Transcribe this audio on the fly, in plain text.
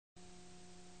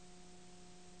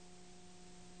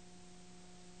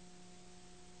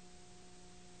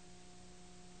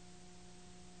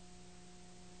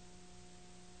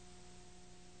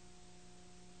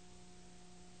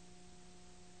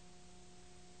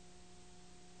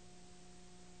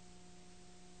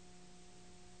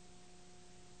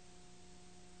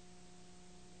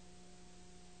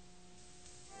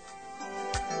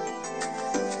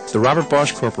The Robert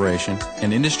Bosch Corporation,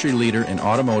 an industry leader in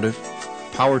automotive,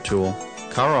 power tool,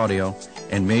 car audio,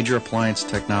 and major appliance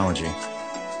technology.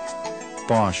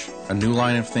 Bosch, a new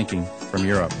line of thinking from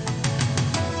Europe.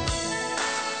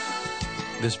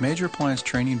 This major appliance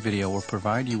training video will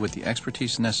provide you with the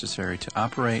expertise necessary to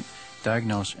operate,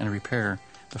 diagnose, and repair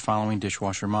the following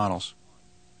dishwasher models.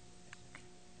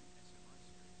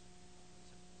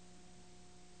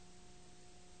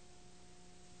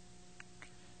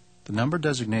 The number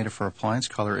designated for appliance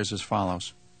color is as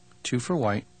follows: 2 for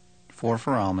white, 4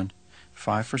 for almond,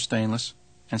 5 for stainless,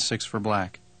 and 6 for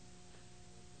black.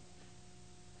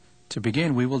 To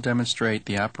begin, we will demonstrate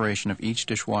the operation of each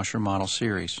dishwasher model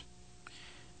series.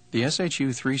 The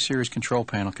SHU 3 Series control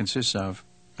panel consists of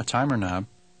a timer knob,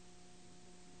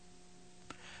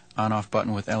 on-off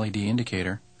button with LED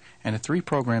indicator, and a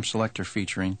 3-program selector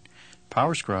featuring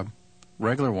power scrub,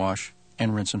 regular wash,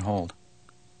 and rinse and hold.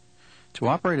 To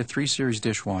operate a 3 Series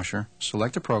dishwasher,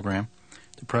 select a program,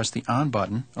 depress the on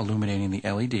button illuminating the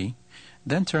LED,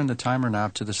 then turn the timer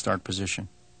knob to the start position.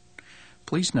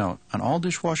 Please note, on all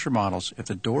dishwasher models, if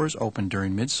the door is open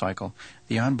during mid-cycle,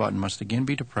 the on button must again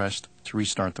be depressed to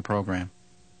restart the program.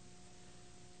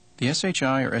 The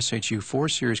SHI or SHU 4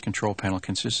 Series control panel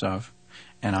consists of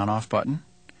an on-off button,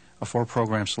 a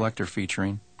 4-program selector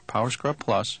featuring Power Scrub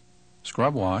Plus,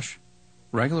 Scrub Wash,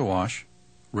 Regular Wash,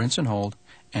 Rinse and Hold,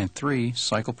 and 3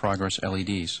 Cycle Progress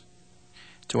LEDs.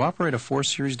 To operate a 4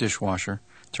 Series dishwasher,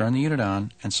 turn the unit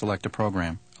on and select a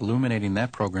program, illuminating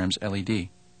that program's LED.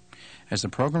 As the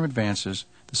program advances,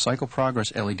 the Cycle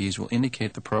Progress LEDs will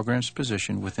indicate the program's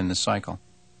position within the cycle.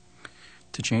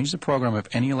 To change the program of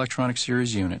any electronic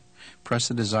series unit, press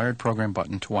the desired program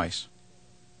button twice.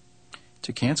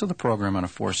 To cancel the program on a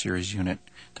 4 Series unit,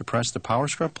 depress the Power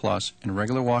Scrub Plus and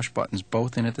Regular Wash buttons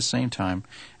both in at the same time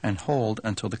and hold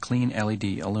until the clean LED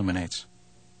illuminates.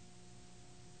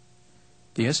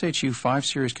 The SHU 5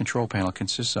 Series control panel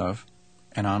consists of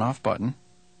an on-off button,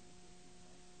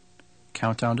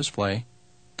 countdown display,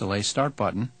 delay start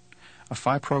button, a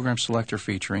 5-program selector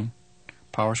featuring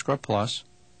Power Scrub Plus,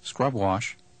 Scrub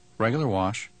Wash, Regular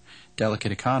Wash,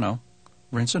 Delicate Econo,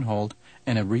 Rinse and Hold,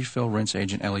 and a refill rinse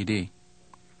agent LED.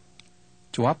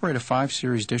 To operate a 5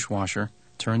 Series dishwasher,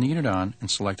 turn the unit on and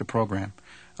select a program,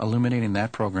 illuminating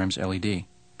that program's LED.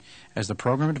 As the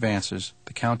program advances,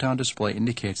 the countdown display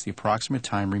indicates the approximate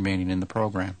time remaining in the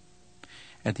program.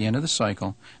 At the end of the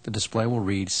cycle, the display will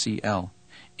read CL,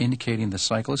 indicating the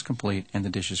cycle is complete and the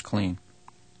dish is clean.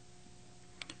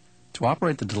 To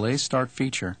operate the Delay Start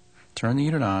feature, turn the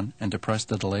unit on and depress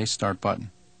the Delay Start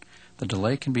button. The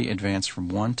delay can be advanced from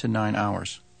 1 to 9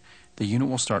 hours. The unit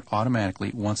will start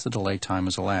automatically once the delay time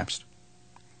has elapsed.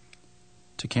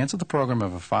 To cancel the program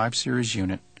of a 5 Series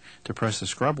unit, depress the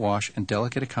Scrub Wash and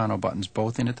Delicate Econo buttons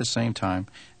both in at the same time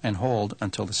and hold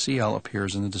until the CL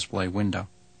appears in the display window.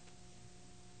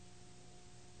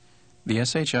 The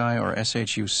SHI or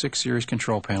SHU 6 Series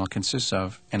control panel consists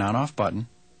of an on-off button,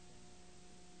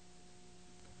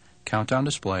 countdown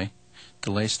display,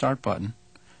 delay start button,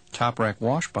 top rack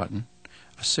wash button,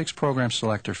 a 6-program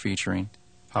selector featuring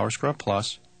Power Scrub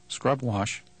Plus, Scrub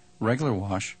Wash, Regular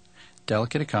Wash,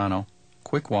 Delicate Econo,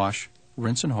 Quick Wash,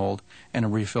 Rinse and Hold, and a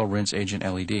refill rinse agent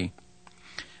LED.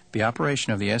 The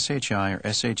operation of the SHI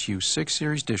or SHU 6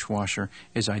 Series dishwasher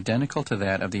is identical to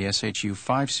that of the SHU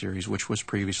 5 Series, which was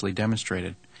previously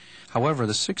demonstrated. However,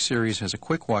 the 6 Series has a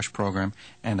quick wash program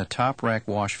and a top rack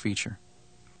wash feature.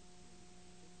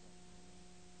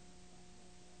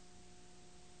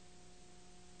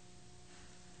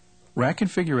 Rack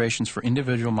configurations for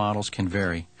individual models can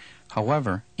vary.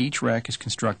 However, each rack is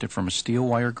constructed from a steel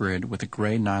wire grid with a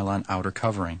gray nylon outer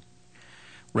covering.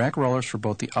 Rack rollers for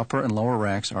both the upper and lower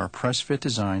racks are a press-fit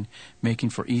design, making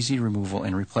for easy removal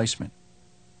and replacement.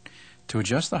 To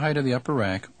adjust the height of the upper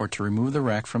rack or to remove the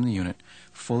rack from the unit,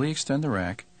 fully extend the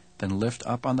rack, then lift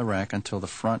up on the rack until the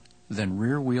front, then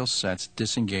rear wheel sets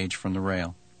disengage from the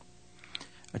rail.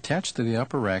 Attached to the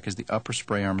upper rack is the upper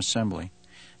spray arm assembly.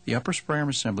 The upper spray arm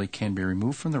assembly can be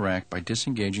removed from the rack by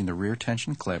disengaging the rear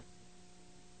tension clip,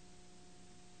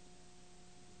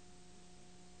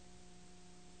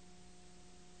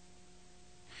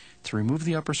 To remove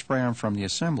the upper spray arm from the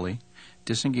assembly,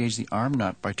 disengage the arm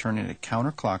nut by turning it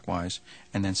counterclockwise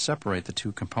and then separate the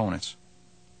two components.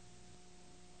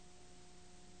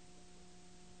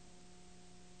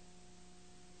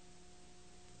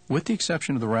 With the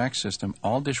exception of the rack system,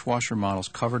 all dishwasher models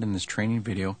covered in this training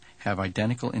video have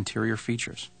identical interior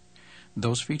features.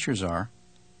 Those features are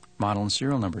model and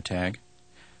serial number tag,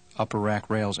 upper rack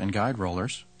rails and guide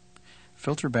rollers,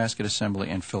 filter basket assembly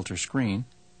and filter screen,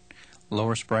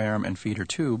 lower spray arm and feeder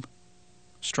tube,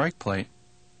 strike plate,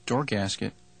 door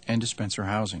gasket, and dispenser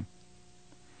housing.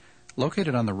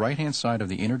 Located on the right-hand side of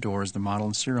the inner door is the model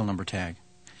and serial number tag.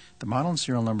 The model and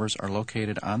serial numbers are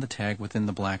located on the tag within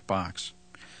the black box.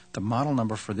 The model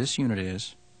number for this unit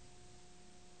is,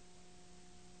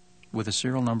 with a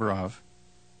serial number of.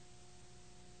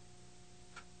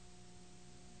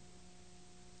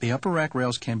 The upper rack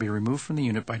rails can be removed from the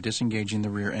unit by disengaging the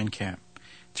rear end cap.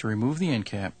 To remove the end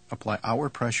cap, apply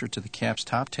outward pressure to the cap's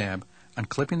top tab,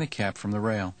 unclipping the cap from the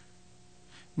rail.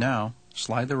 Now,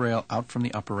 slide the rail out from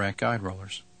the upper rack guide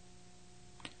rollers.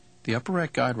 The upper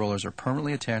rack guide rollers are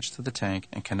permanently attached to the tank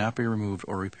and cannot be removed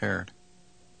or repaired.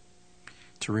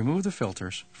 To remove the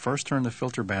filters, first turn the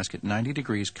filter basket 90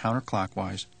 degrees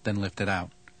counterclockwise, then lift it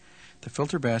out. The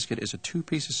filter basket is a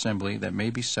two-piece assembly that may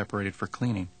be separated for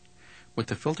cleaning. With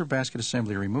the filter basket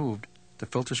assembly removed, the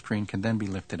filter screen can then be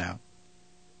lifted out.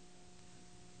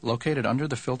 Located under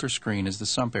the filter screen is the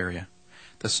sump area.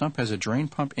 The sump has a drain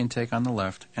pump intake on the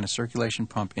left and a circulation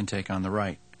pump intake on the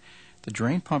right. The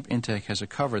drain pump intake has a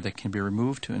cover that can be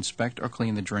removed to inspect or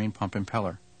clean the drain pump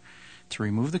impeller. To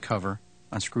remove the cover,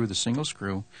 unscrew the single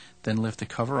screw, then lift the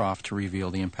cover off to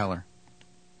reveal the impeller.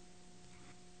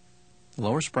 The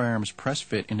lower spray arm is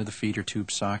press-fit into the feeder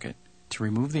tube socket. To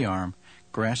remove the arm,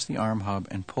 grasp the arm hub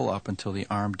and pull up until the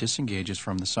arm disengages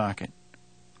from the socket.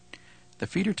 The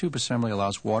feeder tube assembly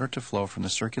allows water to flow from the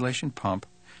circulation pump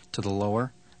to the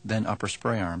lower, then upper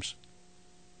spray arms,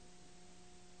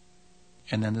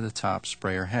 and then to the top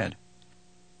sprayer head.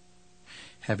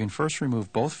 Having first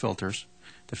removed both filters,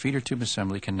 the feeder tube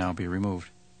assembly can now be removed.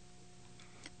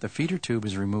 The feeder tube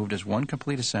is removed as one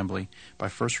complete assembly by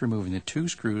first removing the two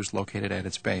screws located at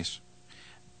its base.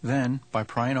 Then, by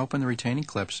prying open the retaining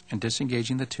clips and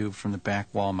disengaging the tube from the back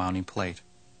wall mounting plate.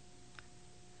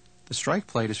 The strike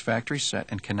plate is factory set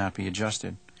and cannot be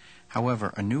adjusted.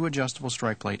 However, a new adjustable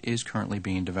strike plate is currently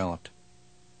being developed.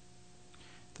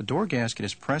 The door gasket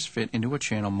is press-fit into a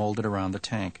channel molded around the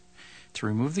tank. To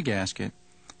remove the gasket,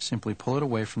 simply pull it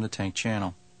away from the tank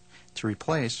channel. To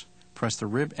replace, press the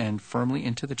rib end firmly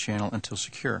into the channel until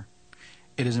secure.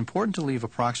 It is important to leave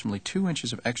approximately 2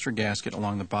 inches of extra gasket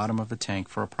along the bottom of the tank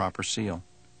for a proper seal.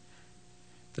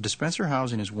 The dispenser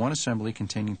housing is one assembly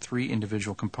containing 3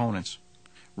 individual components: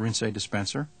 rinse-aid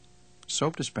dispenser,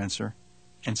 soap dispenser,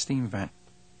 and steam vent.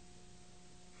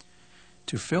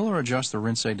 To fill or adjust the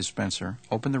rinse-aid dispenser,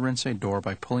 open the rinse-aid door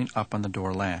by pulling up on the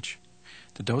door latch.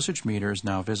 The dosage meter is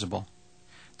now visible.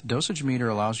 The dosage meter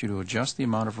allows you to adjust the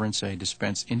amount of rinse-aid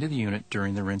dispensed into the unit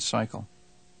during the rinse cycle.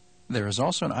 There is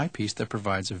also an eyepiece that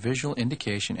provides a visual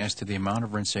indication as to the amount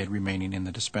of rinse-aid remaining in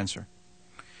the dispenser.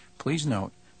 Please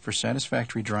note, for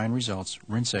satisfactory drying results,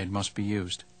 rinse-aid must be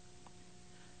used.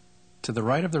 To the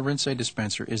right of the rinse-aid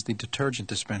dispenser is the detergent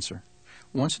dispenser.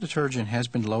 Once the detergent has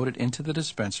been loaded into the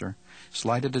dispenser,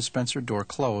 slide the dispenser door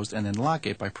closed and then lock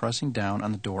it by pressing down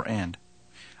on the door end.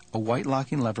 A white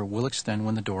locking lever will extend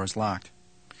when the door is locked.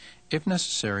 If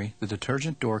necessary, the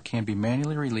detergent door can be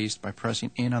manually released by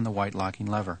pressing in on the white locking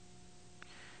lever.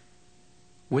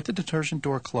 With the detergent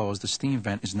door closed, the steam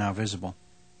vent is now visible.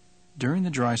 During the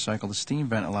dry cycle, the steam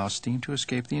vent allows steam to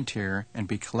escape the interior and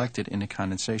be collected in a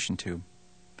condensation tube.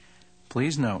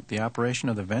 Please note, the operation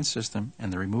of the vent system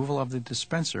and the removal of the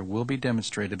dispenser will be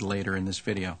demonstrated later in this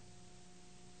video.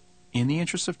 In the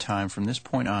interest of time, from this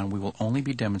point on, we will only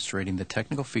be demonstrating the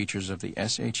technical features of the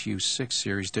SHU 6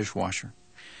 series dishwasher.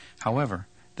 However,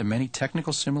 the many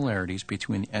technical similarities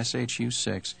between the SHU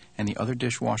 6 and the other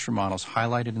dishwasher models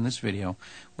highlighted in this video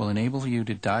will enable you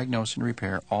to diagnose and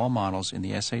repair all models in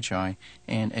the SHI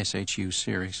and SHU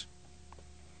series.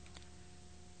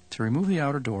 To remove the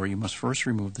outer door, you must first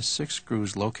remove the 6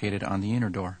 screws located on the inner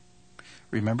door.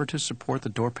 Remember to support the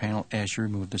door panel as you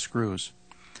remove the screws.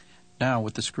 Now,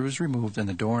 with the screws removed and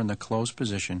the door in the closed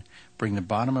position, bring the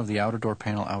bottom of the outer door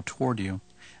panel out toward you,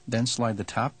 then slide the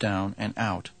top down and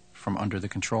out from under the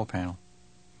control panel.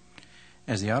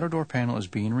 As the outer door panel is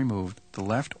being removed, the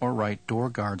left or right door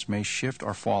guards may shift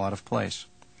or fall out of place.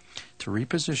 To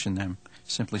reposition them,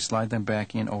 simply slide them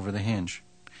back in over the hinge.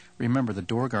 Remember, the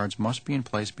door guards must be in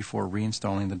place before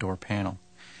reinstalling the door panel.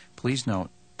 Please note,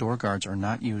 door guards are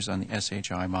not used on the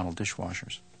SHI model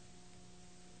dishwashers.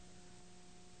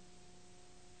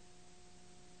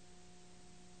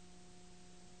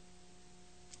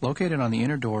 Located on the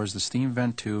inner door is the steam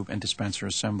vent tube and dispenser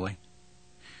assembly.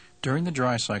 During the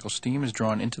dry cycle, steam is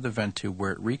drawn into the vent tube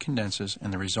where it recondenses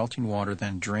and the resulting water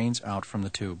then drains out from the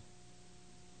tube.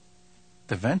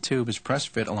 The vent tube is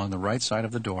press-fit along the right side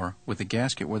of the door with the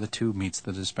gasket where the tube meets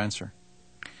the dispenser.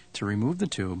 To remove the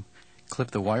tube,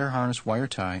 clip the wire harness wire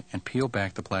tie and peel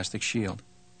back the plastic shield.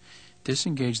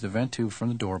 Disengage the vent tube from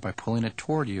the door by pulling it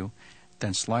toward you,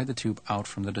 then slide the tube out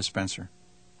from the dispenser.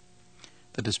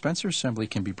 The dispenser assembly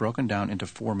can be broken down into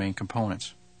four main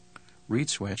components: reed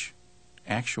switch,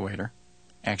 actuator,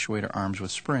 actuator arms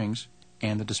with springs,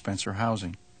 and the dispenser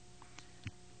housing.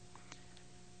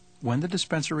 When the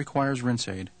dispenser requires rinse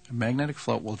aid, a magnetic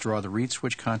float will draw the reed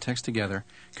switch contacts together,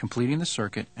 completing the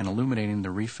circuit and illuminating the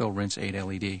refill rinse aid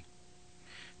LED.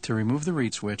 To remove the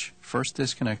reed switch, first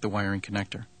disconnect the wiring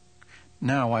connector.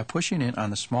 Now, while pushing in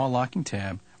on the small locking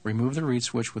tab, remove the reed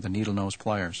switch with the needle nose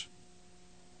pliers.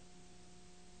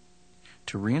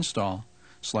 To reinstall,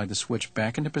 slide the switch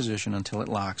back into position until it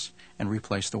locks and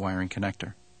replace the wiring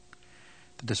connector.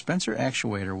 The dispenser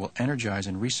actuator will energize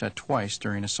and reset twice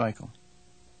during a cycle,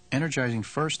 energizing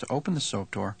first to open the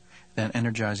soap door, then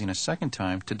energizing a second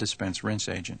time to dispense rinse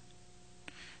agent.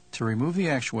 To remove the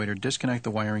actuator, disconnect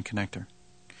the wiring connector.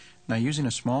 Now, using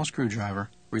a small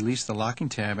screwdriver, release the locking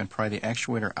tab and pry the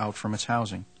actuator out from its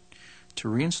housing. To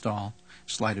reinstall,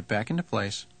 slide it back into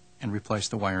place and replace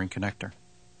the wiring connector.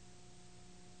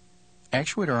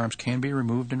 Actuator arms can be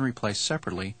removed and replaced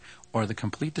separately, or the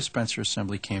complete dispenser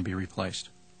assembly can be replaced.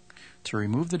 To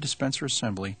remove the dispenser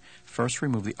assembly, first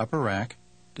remove the upper rack,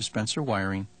 dispenser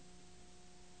wiring,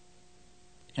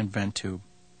 and vent tube.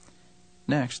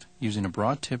 Next, using a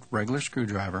broad-tipped regular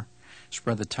screwdriver,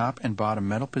 spread the top and bottom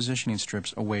metal positioning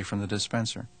strips away from the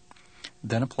dispenser.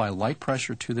 Then apply light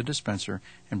pressure to the dispenser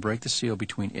and break the seal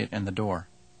between it and the door.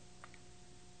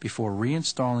 Before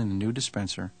reinstalling the new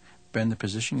dispenser, bend the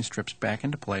positioning strips back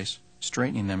into place,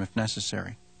 straightening them if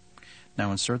necessary.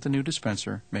 Now insert the new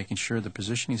dispenser, making sure the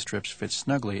positioning strips fit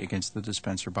snugly against the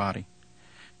dispenser body.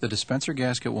 The dispenser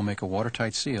gasket will make a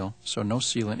watertight seal, so no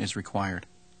sealant is required.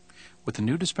 With the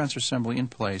new dispenser assembly in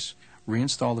place,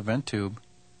 reinstall the vent tube,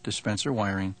 dispenser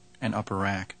wiring, and upper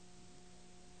rack.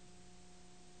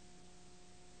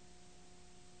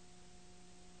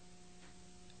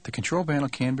 The control panel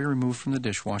can be removed from the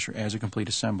dishwasher as a complete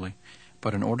assembly,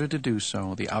 but in order to do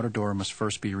so, the outer door must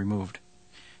first be removed.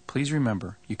 Please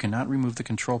remember, you cannot remove the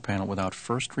control panel without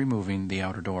first removing the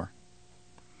outer door.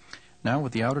 Now,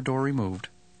 with the outer door removed,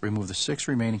 remove the 6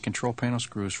 remaining control panel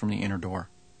screws from the inner door.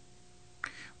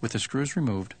 With the screws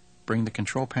removed, bring the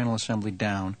control panel assembly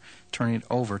down, turning it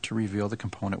over to reveal the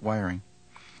component wiring.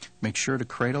 Make sure to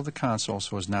cradle the console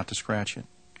so as not to scratch it.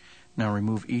 Now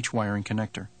remove each wiring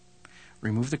connector.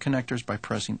 Remove the connectors by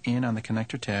pressing in on the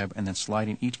connector tab and then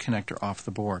sliding each connector off the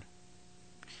board.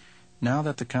 Now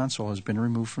that the console has been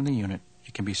removed from the unit,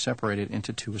 it can be separated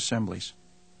into 2 assemblies.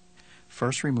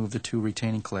 First, remove the 2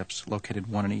 retaining clips, located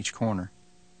one in each corner.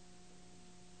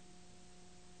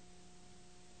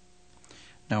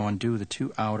 Now undo the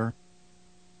 2 outer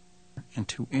and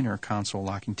 2 inner console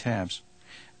locking tabs.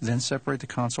 Then separate the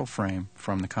console frame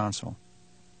from the console.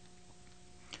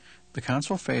 The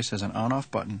console face has an on-off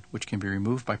button which can be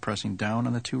removed by pressing down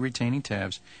on the 2 retaining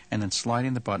tabs and then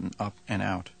sliding the button up and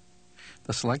out.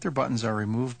 The selector buttons are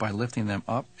removed by lifting them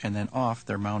up and then off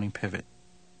their mounting pivot.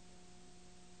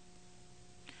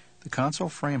 The console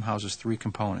frame houses 3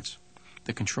 components: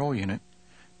 the control unit,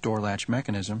 door latch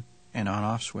mechanism, and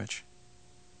on-off switch.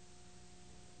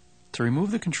 To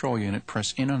remove the control unit,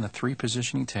 press in on the 3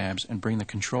 positioning tabs and bring the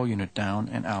control unit down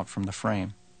and out from the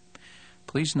frame.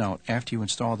 Please note, after you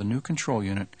install the new control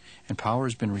unit and power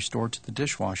has been restored to the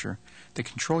dishwasher, the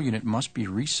control unit must be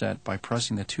reset by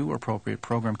pressing the 2 appropriate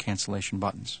program cancellation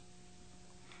buttons.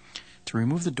 To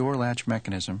remove the door latch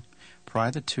mechanism, pry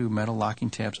the 2 metal locking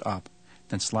tabs up,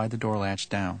 then slide the door latch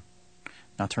down.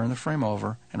 Now turn the frame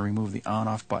over and remove the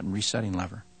on-off button resetting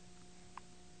lever.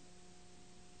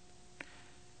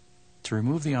 To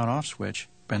remove the on-off switch,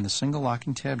 bend the single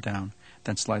locking tab down,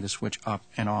 then slide the switch up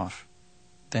and off.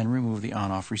 Then remove the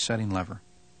on-off resetting lever.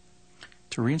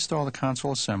 To reinstall the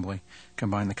console assembly,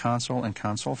 combine the console and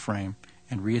console frame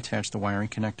and reattach the wiring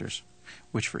connectors,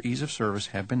 which for ease of service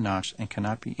have been notched and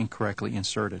cannot be incorrectly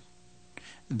inserted.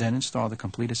 Then install the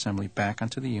complete assembly back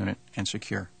onto the unit and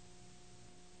secure.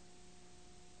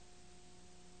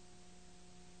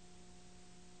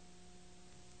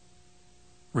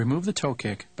 Remove the toe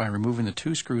kick by removing the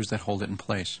 2 screws that hold it in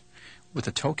place. With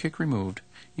the toe kick removed,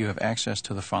 you have access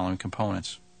to the following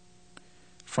components: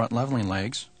 front leveling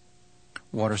legs,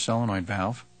 water solenoid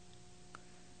valve,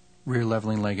 rear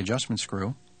leveling leg adjustment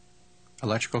screw,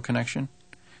 electrical connection,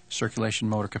 circulation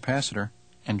motor capacitor,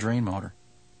 and drain motor.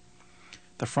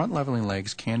 The front leveling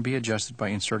legs can be adjusted by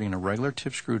inserting a regular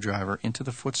tip screwdriver into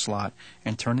the foot slot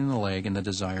and turning the leg in the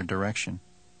desired direction.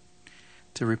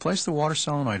 To replace the water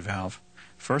solenoid valve,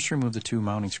 first remove the 2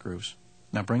 mounting screws.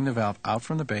 Now bring the valve out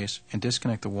from the base and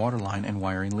disconnect the water line and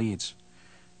wiring leads.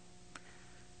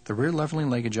 The rear leveling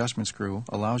leg adjustment screw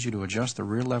allows you to adjust the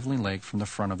rear leveling leg from the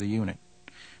front of the unit.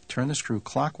 turn the screw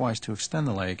clockwise to extend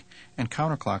the leg and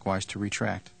counterclockwise to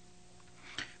retract.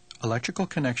 Electrical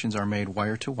connections are made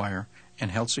wire to wire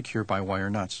and held secure by wire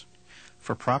nuts.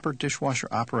 For proper dishwasher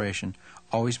operation,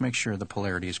 always make sure the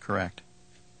polarity is correct.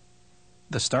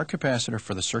 The start capacitor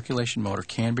for the circulation motor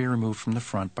can be removed from the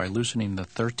front by loosening the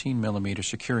 13 mm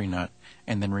securing nut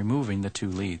and then removing the two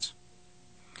leads.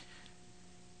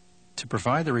 To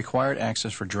provide the required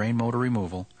access for drain motor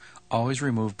removal, always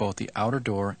remove both the outer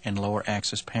door and lower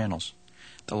access panels.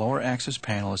 The lower access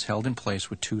panel is held in place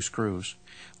with two screws.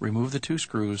 Remove the two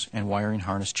screws and wiring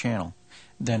harness channel,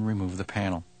 then remove the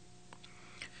panel.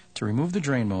 To remove the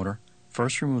drain motor,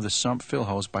 first remove the sump fill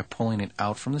hose by pulling it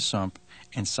out from the sump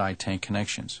and side tank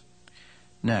connections.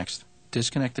 Next,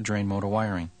 disconnect the drain motor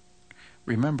wiring.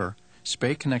 Remember,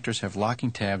 spade connectors have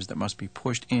locking tabs that must be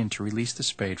pushed in to release the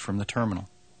spade from the terminal.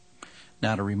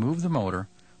 Now to remove the motor,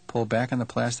 pull back on the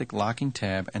plastic locking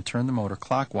tab and turn the motor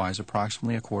clockwise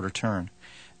approximately a quarter turn.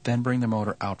 Then bring the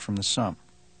motor out from the sump.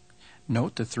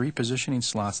 Note the three positioning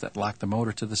slots that lock the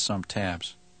motor to the sump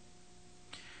tabs.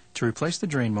 To replace the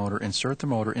drain motor, insert the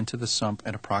motor into the sump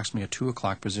at approximately a 2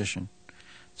 o'clock position.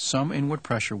 Some inward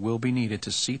pressure will be needed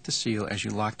to seat the seal as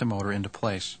you lock the motor into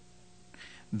place.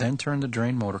 Then turn the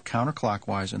drain motor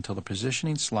counterclockwise until the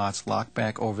positioning slots lock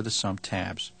back over the sump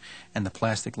tabs, and the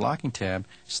plastic locking tab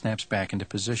snaps back into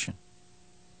position.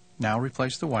 Now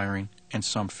replace the wiring and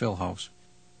sump fill hose.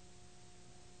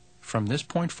 From this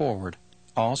point forward,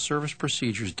 all service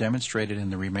procedures demonstrated in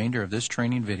the remainder of this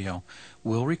training video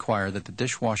will require that the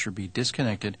dishwasher be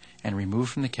disconnected and removed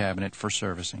from the cabinet for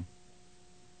servicing.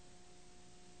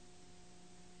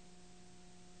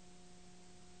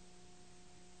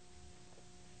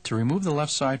 To remove the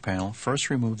left side panel, first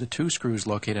remove the two screws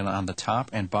located on the top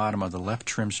and bottom of the left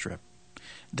trim strip.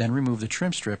 Then remove the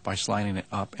trim strip by sliding it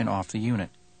up and off the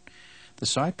unit. The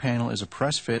side panel is a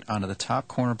press fit onto the top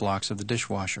corner blocks of the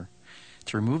dishwasher.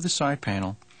 To remove the side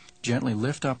panel, gently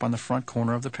lift up on the front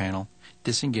corner of the panel,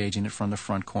 disengaging it from the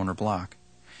front corner block.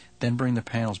 Then bring the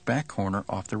panel's back corner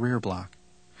off the rear block.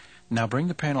 Now bring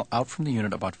the panel out from the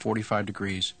unit about 45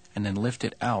 degrees and then lift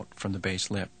it out from the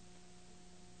base lip.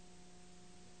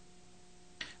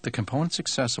 The components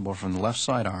accessible from the left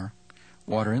side are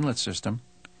water inlet system,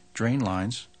 drain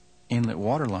lines, inlet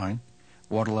water line,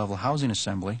 water level housing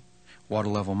assembly, water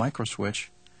level microswitch,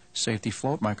 safety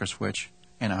float microswitch,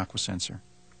 and aqua sensor.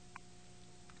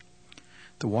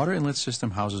 The water inlet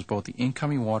system houses both the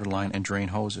incoming water line and drain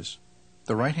hoses.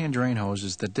 The right-hand drain hose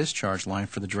is the discharge line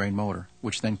for the drain motor,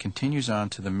 which then continues on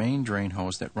to the main drain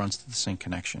hose that runs to the sink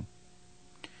connection.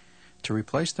 To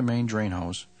replace the main drain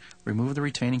hose, remove the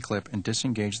retaining clip and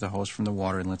disengage the hose from the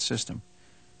water inlet system.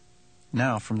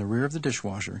 Now, from the rear of the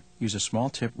dishwasher, use a small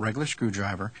tip regular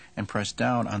screwdriver and press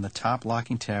down on the top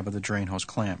locking tab of the drain hose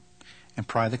clamp, and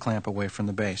pry the clamp away from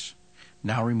the base.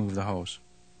 Now remove the hose.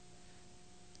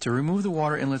 To remove the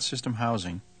water inlet system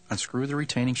housing, unscrew the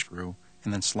retaining screw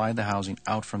and then slide the housing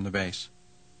out from the base.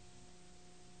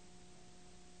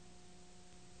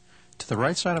 To the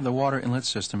right side of the water inlet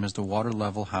system is the water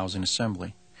level housing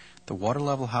assembly. The water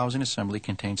level housing assembly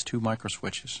contains two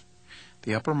microswitches.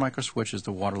 The upper microswitch is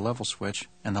the water level switch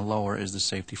and the lower is the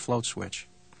safety float switch.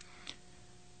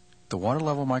 The water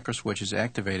level microswitch is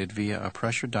activated via a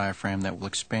pressure diaphragm that will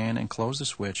expand and close the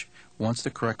switch once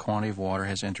the correct quantity of water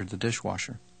has entered the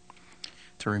dishwasher.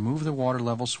 To remove the water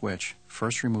level switch,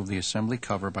 first remove the assembly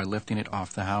cover by lifting it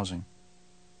off the housing.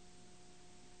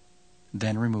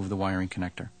 Then remove the wiring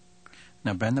connector.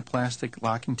 Now bend the plastic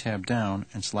locking tab down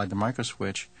and slide the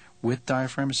microswitch with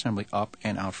diaphragm assembly up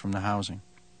and out from the housing.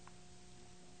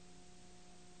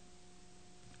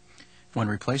 When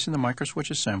replacing the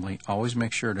microswitch assembly, always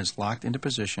make sure it is locked into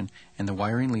position and the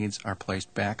wiring leads are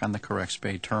placed back on the correct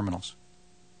spade terminals.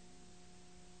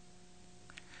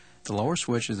 The lower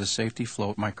switch is the safety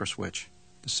float microswitch.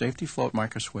 The safety float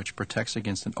microswitch protects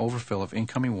against an overfill of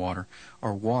incoming water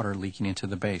or water leaking into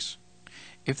the base.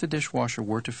 If the dishwasher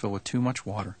were to fill with too much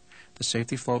water, the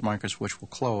safety float microswitch will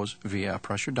close via a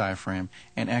pressure diaphragm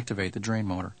and activate the drain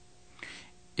motor.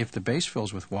 If the base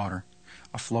fills with water,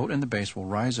 a float in the base will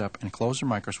rise up and close the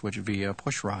microswitch via a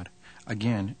push rod,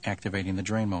 again activating the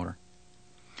drain motor.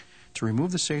 To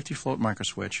remove the safety float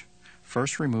microswitch,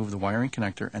 first remove the wiring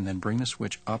connector and then bring the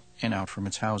switch up and out from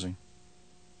its housing.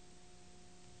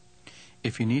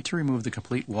 If you need to remove the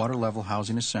complete water level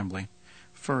housing assembly,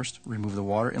 first remove the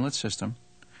water inlet system,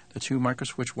 the two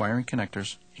microswitch wiring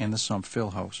connectors, and the sump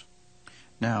fill hose.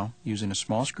 Now, using a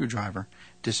small screwdriver,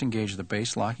 disengage the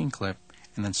base locking clip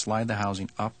and then slide the housing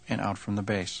up and out from the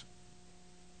base.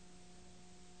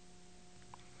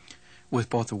 With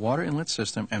both the water inlet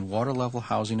system and water level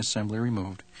housing assembly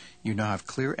removed, you now have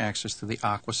clear access to the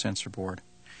Aqua sensor board.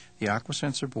 The Aqua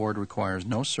sensor board requires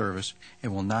no service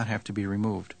and will not have to be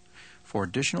removed. For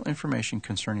additional information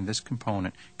concerning this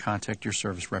component, contact your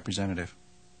service representative.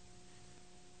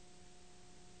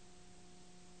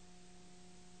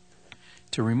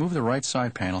 To remove the right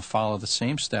side panel, follow the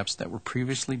same steps that were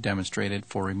previously demonstrated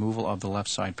for removal of the left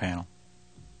side panel.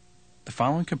 The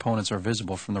following components are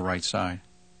visible from the right side: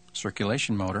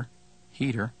 circulation motor,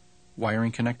 heater,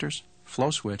 wiring connectors,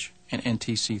 flow switch, and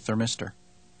NTC thermistor.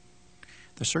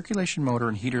 The circulation motor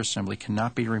and heater assembly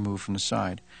cannot be removed from the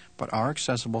side, but are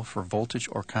accessible for voltage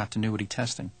or continuity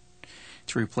testing.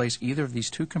 To replace either of these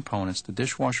two components, the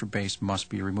dishwasher base must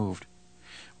be removed.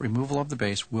 Removal of the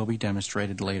base will be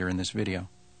demonstrated later in this video.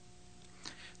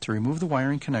 To remove the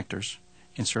wiring connectors,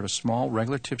 insert a small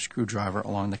regular tip screwdriver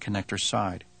along the connector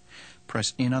side.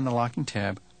 Press in on the locking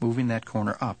tab, moving that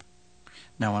corner up.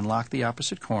 Now unlock the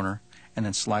opposite corner and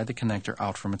then slide the connector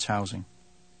out from its housing.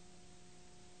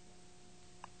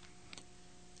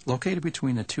 Located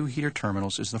between the two heater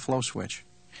terminals is the flow switch.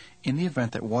 In the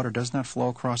event that water does not flow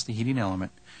across the heating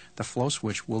element, the flow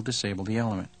switch will disable the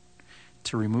element.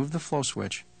 To remove the flow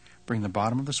switch, bring the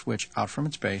bottom of the switch out from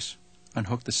its base,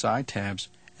 unhook the side tabs,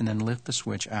 and then lift the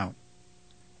switch out.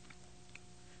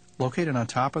 Located on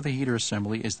top of the heater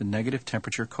assembly is the negative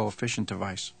temperature coefficient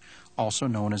device, also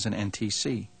known as an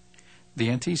NTC. The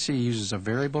NTC uses a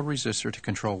variable resistor to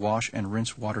control wash and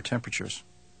rinse water temperatures.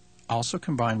 Also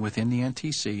combined within the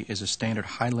NTC is a standard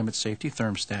high-limit safety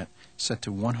thermostat set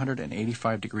to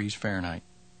 185 degrees Fahrenheit.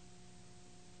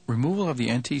 Removal of the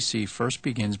NTC first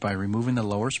begins by removing the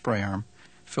lower spray arm,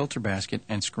 filter basket,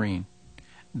 and screen.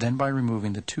 Then by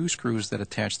removing the two screws that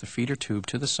attach the feeder tube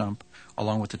to the sump,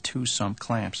 along with the two sump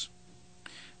clamps.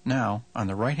 Now, on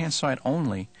the right-hand side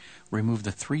only, remove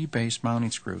the three base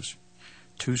mounting screws,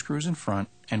 two screws in front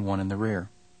and one in the rear.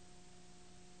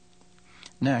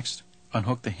 Next,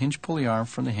 unhook the hinge pulley arm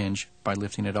from the hinge by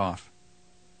lifting it off.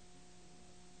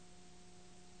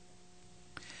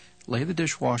 Lay the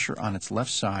dishwasher on its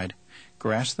left side,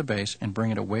 grasp the base, and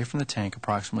bring it away from the tank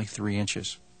approximately 3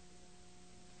 inches.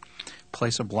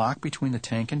 Place a block between the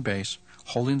tank and base,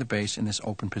 holding the base in this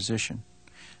open position.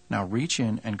 Now reach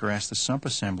in and grasp the sump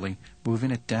assembly,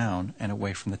 moving it down and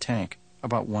away from the tank,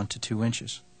 about 1 to 2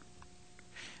 inches.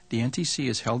 The NTC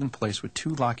is held in place with two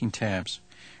locking tabs.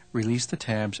 Release the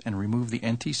tabs and remove the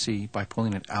NTC by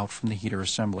pulling it out from the heater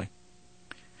assembly.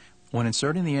 When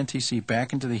inserting the NTC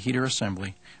back into the heater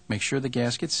assembly, make sure the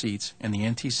gasket seats and the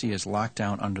NTC is locked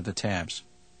down under the tabs.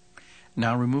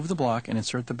 Now remove the block and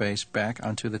insert the base back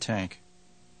onto the tank,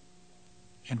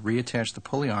 and reattach the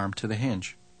pulley arm to the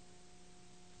hinge.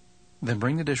 Then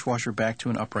bring the dishwasher back to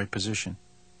an upright position.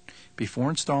 Before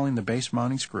installing the base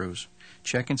mounting screws,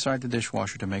 check inside the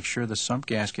dishwasher to make sure the sump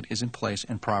gasket is in place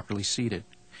and properly seated.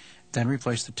 Then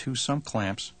replace the two sump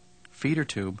clamps, feeder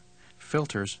tube,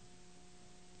 filters,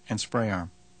 and spray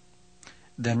arm.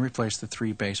 Then replace the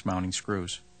three base mounting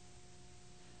screws.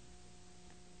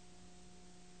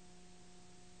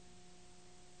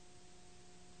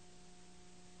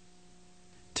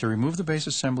 To remove the base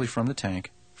assembly from the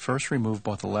tank, first remove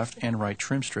both the left and right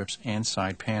trim strips and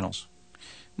side panels.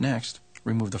 Next,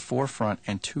 remove the 4 front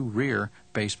and 2 rear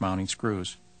base mounting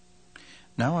screws.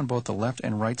 Now on both the left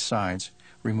and right sides,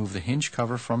 remove the hinge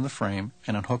cover from the frame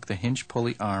and unhook the hinge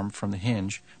pulley arm from the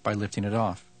hinge by lifting it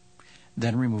off.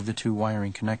 Then remove the 2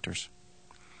 wiring connectors.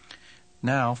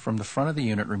 Now, from the front of the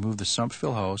unit, remove the sump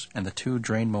fill hose and the 2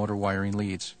 drain motor wiring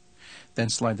leads. Then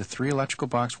slide the 3 electrical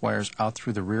box wires out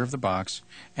through the rear of the box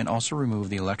and also remove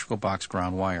the electrical box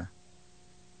ground wire.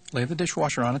 Lay the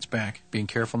dishwasher on its back, being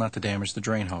careful not to damage the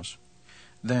drain hose.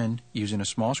 Then, using a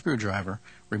small screwdriver,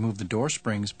 remove the door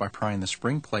springs by prying the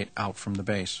spring plate out from the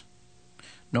base.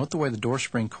 Note the way the door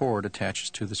spring cord attaches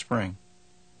to the spring.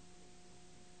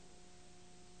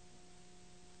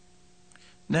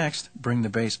 Next, bring the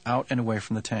base out and away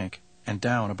from the tank, and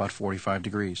down about 45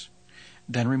 degrees.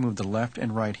 Then remove the left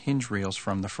and right hinge reels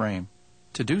from the frame.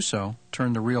 To do so,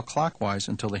 turn the reel clockwise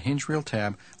until the hinge reel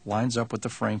tab lines up with the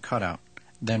frame cutout.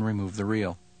 Then remove the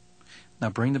reel. Now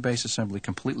bring the base assembly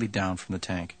completely down from the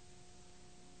tank.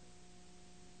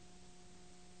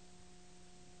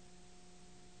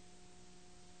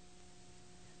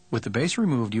 With the base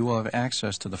removed, you will have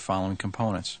access to the following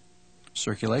components: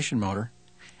 circulation motor,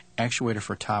 actuator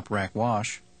for top rack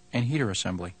wash, and heater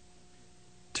assembly.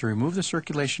 To remove the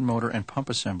circulation motor and pump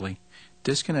assembly,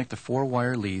 disconnect the 4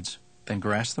 wire leads, then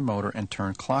grasp the motor and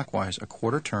turn clockwise a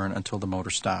quarter turn until the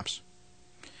motor stops.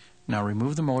 Now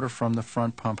remove the motor from the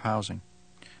front pump housing.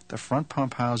 The front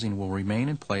pump housing will remain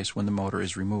in place when the motor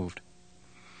is removed.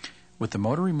 With the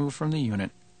motor removed from the unit,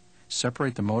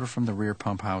 separate the motor from the rear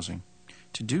pump housing.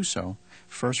 To do so,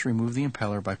 first remove the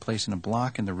impeller by placing a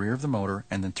block in the rear of the motor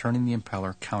and then turning the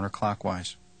impeller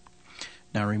counterclockwise.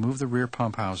 Now remove the rear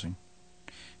pump housing.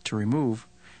 To remove,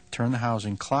 turn the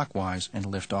housing clockwise and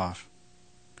lift off.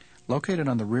 Located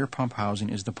on the rear pump housing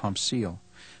is the pump seal.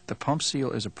 The pump seal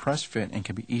is a press fit and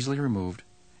can be easily removed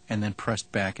and then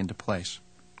pressed back into place.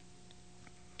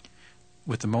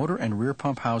 With the motor and rear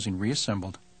pump housing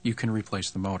reassembled, you can replace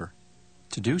the motor.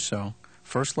 To do so,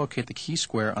 first locate the key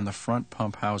square on the front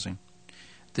pump housing.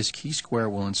 This key square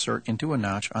will insert into a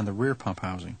notch on the rear pump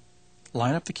housing.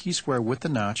 Line up the key square with the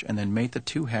notch and then mate the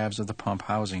two halves of the pump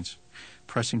housings,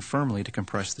 pressing firmly to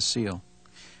compress the seal.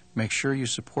 Make sure you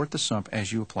support the sump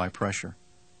as you apply pressure.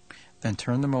 Then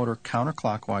turn the motor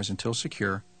counterclockwise until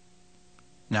secure.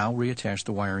 Now reattach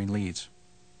the wiring leads.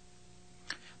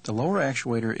 The lower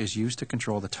actuator is used to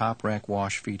control the top rack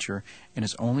wash feature and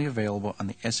is only available on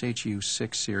the SHU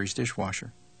 6 series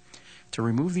dishwasher. To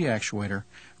remove the actuator,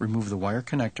 remove the wire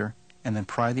connector and then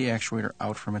pry the actuator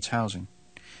out from its housing.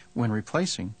 When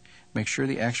replacing, make sure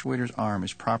the actuator's arm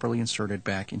is properly inserted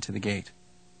back into the gate.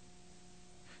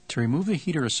 To remove the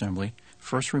heater assembly,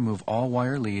 first remove all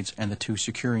wire leads and the two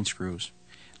securing screws.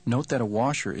 Note that a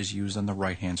washer is used on the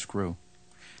right-hand screw.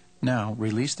 Now,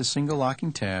 release the single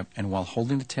locking tab and while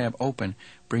holding the tab open,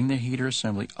 bring the heater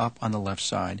assembly up on the left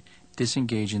side,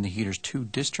 disengaging the heater's two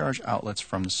discharge outlets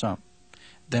from the sump.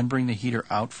 Then bring the heater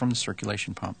out from the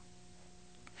circulation pump.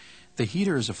 The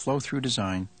heater is a flow-through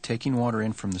design, taking water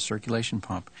in from the circulation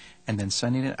pump and then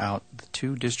sending it out the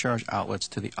two discharge outlets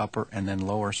to the upper and then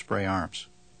lower spray arms.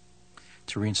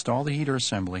 To reinstall the heater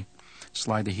assembly,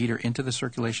 slide the heater into the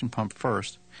circulation pump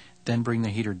first, then bring the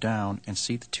heater down and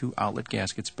seat the two outlet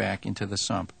gaskets back into the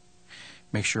sump.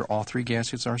 Make sure all three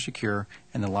gaskets are secure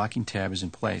and the locking tab is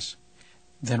in place.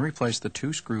 Then replace the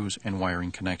two screws and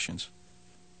wiring connections.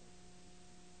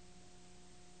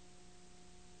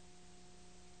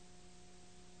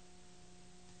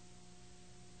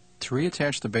 To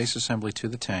reattach the base assembly to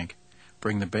the tank,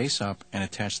 bring the base up and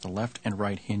attach the left and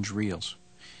right hinge reels.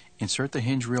 Insert the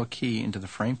hinge reel key into the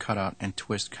frame cutout and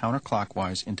twist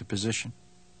counterclockwise into position.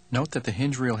 Note that the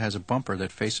hinge reel has a bumper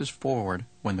that faces forward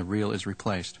when the reel is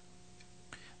replaced.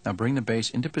 Now bring the base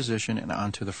into position and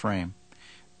onto the frame,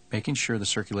 making sure the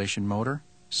circulation motor,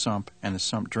 sump, and the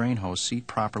sump drain hose seat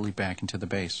properly back into the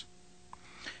base.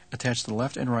 Attach the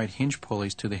left and right hinge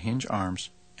pulleys to the hinge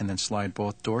arms and then slide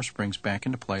both door springs back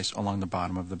into place along the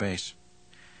bottom of the base.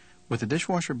 With the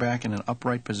dishwasher back in an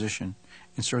upright position,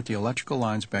 insert the electrical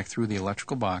lines back through the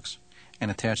electrical box and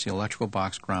attach the electrical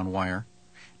box ground wire,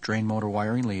 drain motor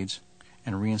wiring leads,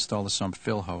 and reinstall the sump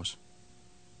fill hose.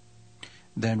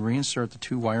 Then reinsert the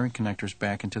two wiring connectors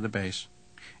back into the base,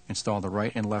 install the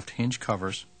right and left hinge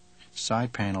covers,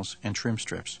 side panels, and trim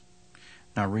strips.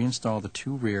 Now reinstall the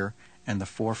two rear and the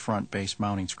four front base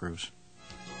mounting screws.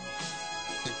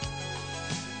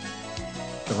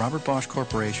 The Robert Bosch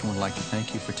Corporation would like to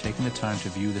thank you for taking the time to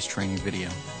view this training video.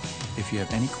 If you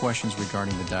have any questions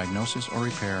regarding the diagnosis or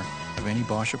repair of any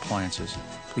Bosch appliances,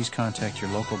 please contact your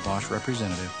local Bosch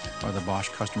representative or the Bosch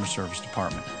Customer Service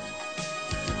Department.